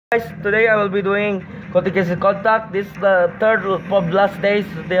Guys, today I will be doing continuous contact. This is the third from last days.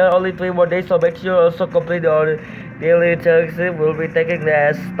 There are only 3 more days, so make sure also complete your daily challenges. We'll be taking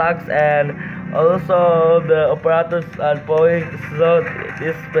the stacks and also the apparatus and points. So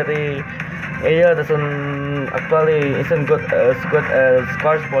this pretty area doesn't actually isn't good as good as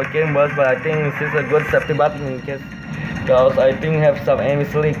Schwarz for game was, but I think this is a good safety button in case because I think have some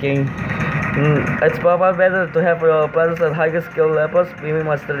enemies leaking. It's probably better to have your players at higher skill levels, maybe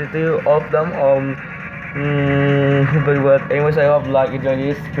mastery 2 of them. But anyways, I hope like enjoy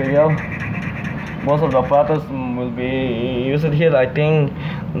this video. Most of the players will be used here, I think.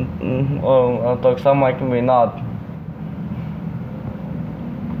 Or some might may not.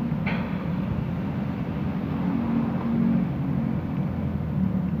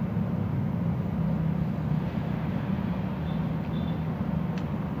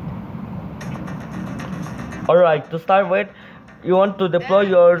 Alright, to start with, you want to deploy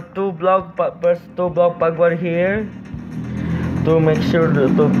your 2-block backward here to make sure to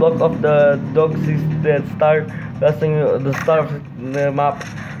block off the dogs that start passing the start of the map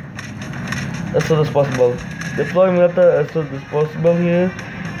as soon as possible. Deploy military as soon as possible here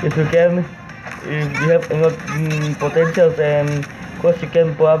if you can. If you have enough potentials, and of course you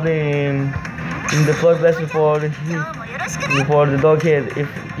can probably deploy blast before the dog here. If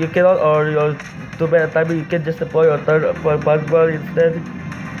you cannot, or you're too bad at timing, you can just deploy your third backward instead.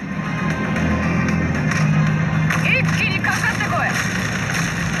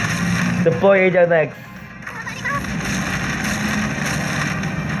 Deploy Eyja next.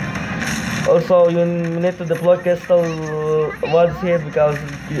 Also, you need to deploy Castle once here because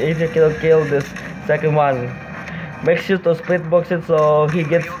Eyja cannot kill this second one. Make sure to split box it so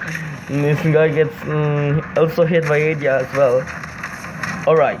this guy gets also hit by Eyja as well.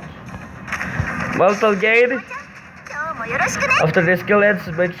 Alright. Multiple gate. After the skill ends,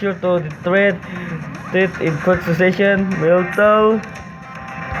 make sure to trade it in quick succession. Miltal.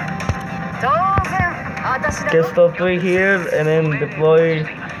 Castle 3 here, and then deploy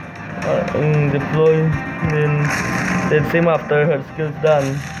then same after her skill's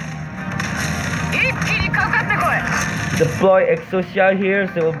done. Deploy Exusiai here,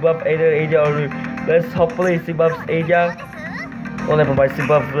 so will buff either Eyja or let's hopefully she buffs Eyja. Oh, never mind, she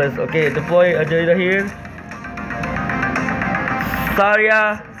buffs less. Okay, deploy Eyja here.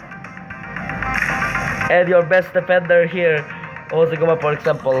 Zarya and your best defender here, Ozigama for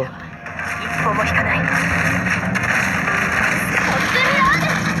example.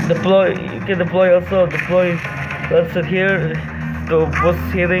 You can deploy let's sit here to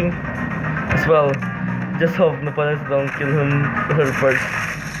boost healing as well. Just hope the opponents don't kill her first.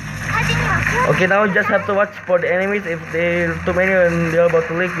 Okay, now you just have to watch for the enemies. If they're too many and they're about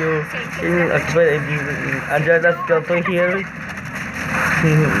to leak, you can activate Eyja's skill 2 here.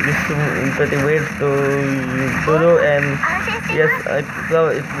 It's pretty weird to do, and yes, it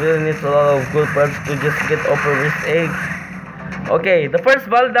really needs a lot of good parts to just get over this egg. Okay, the first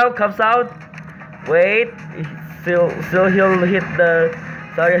ball now comes out. Wait, still he'll hit the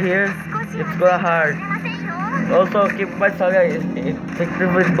Zarya here. It's gonna hard. Also, keep in mind Zarya is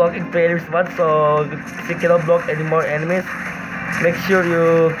effectively blocking players one, so she cannot block any more enemies. Make sure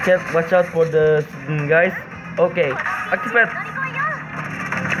you can watch out for the guys. Okay, activate.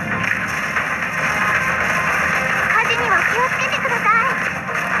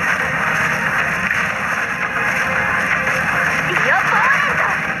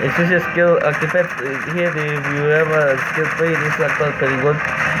 If this is skill activate here, if you have a skill 3, this is actually pretty good.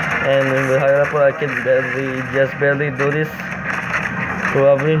 And in the higher level, I can just barely do this.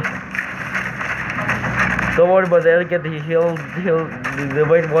 Probably. Don't worry about the elegant, the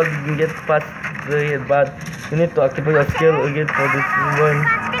weight won't get past the hit, but you need to activate your skill again for this one.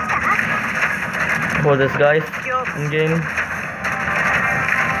 For this guys in game.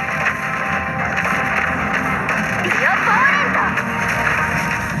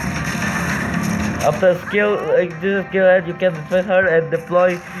 After this skill, you can defend her and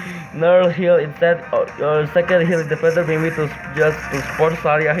deploy Neural Heal instead. Your second heal defender maybe to support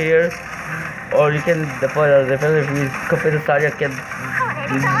Zarya here, or you can deploy a defender if you complete Zarya can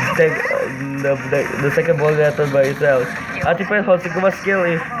take the second ball letter by itself. Activate Hoshiguma skill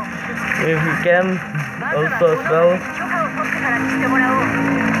if you can also as well.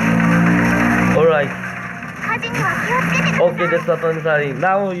 Alright. Okay, that's not necessary.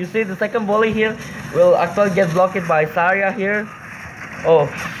 Now you see the second volley here will actually get blocked by Zarya here. Oh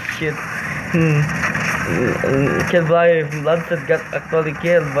shit. Can't believe Lancet got actually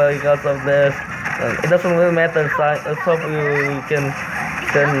killed because of this. It doesn't really matter, so you can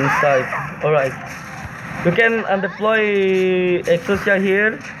stand inside. Alright. You can deploy Exusiai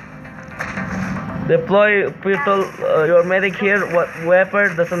here. Deploy your medic here. What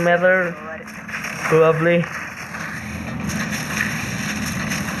weapon doesn't matter. Probably.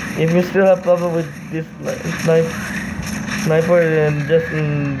 If you still have problem with this sniper, then just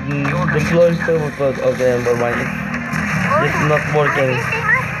deploy silver code. Okay, never mind. It's not working.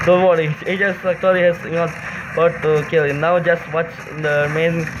 Don't worry. Eyja actually has enough power to kill him. Now just watch the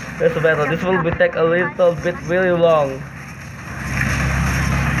main rest of battle. This will take a little bit really long.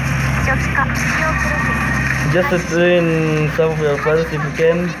 Just to train some of your players if you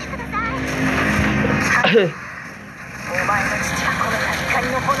can.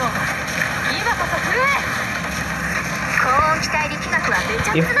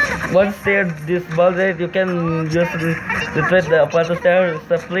 If once they're disbanded, you can just retreat the opponent's stair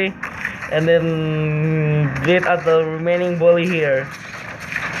safely and then get at the remaining bully here.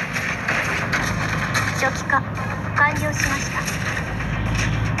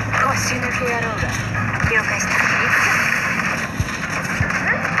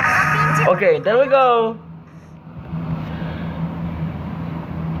 Okay, there we go.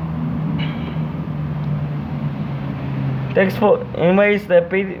 Thanks for anyways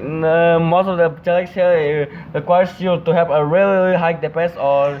most of the challenges here requires you to have a really high DPS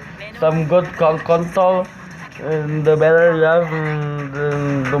or some good control. The better you have,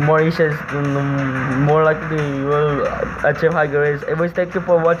 the more issues, the more likely you will achieve high grades. Anyways, thank you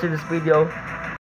for watching this video.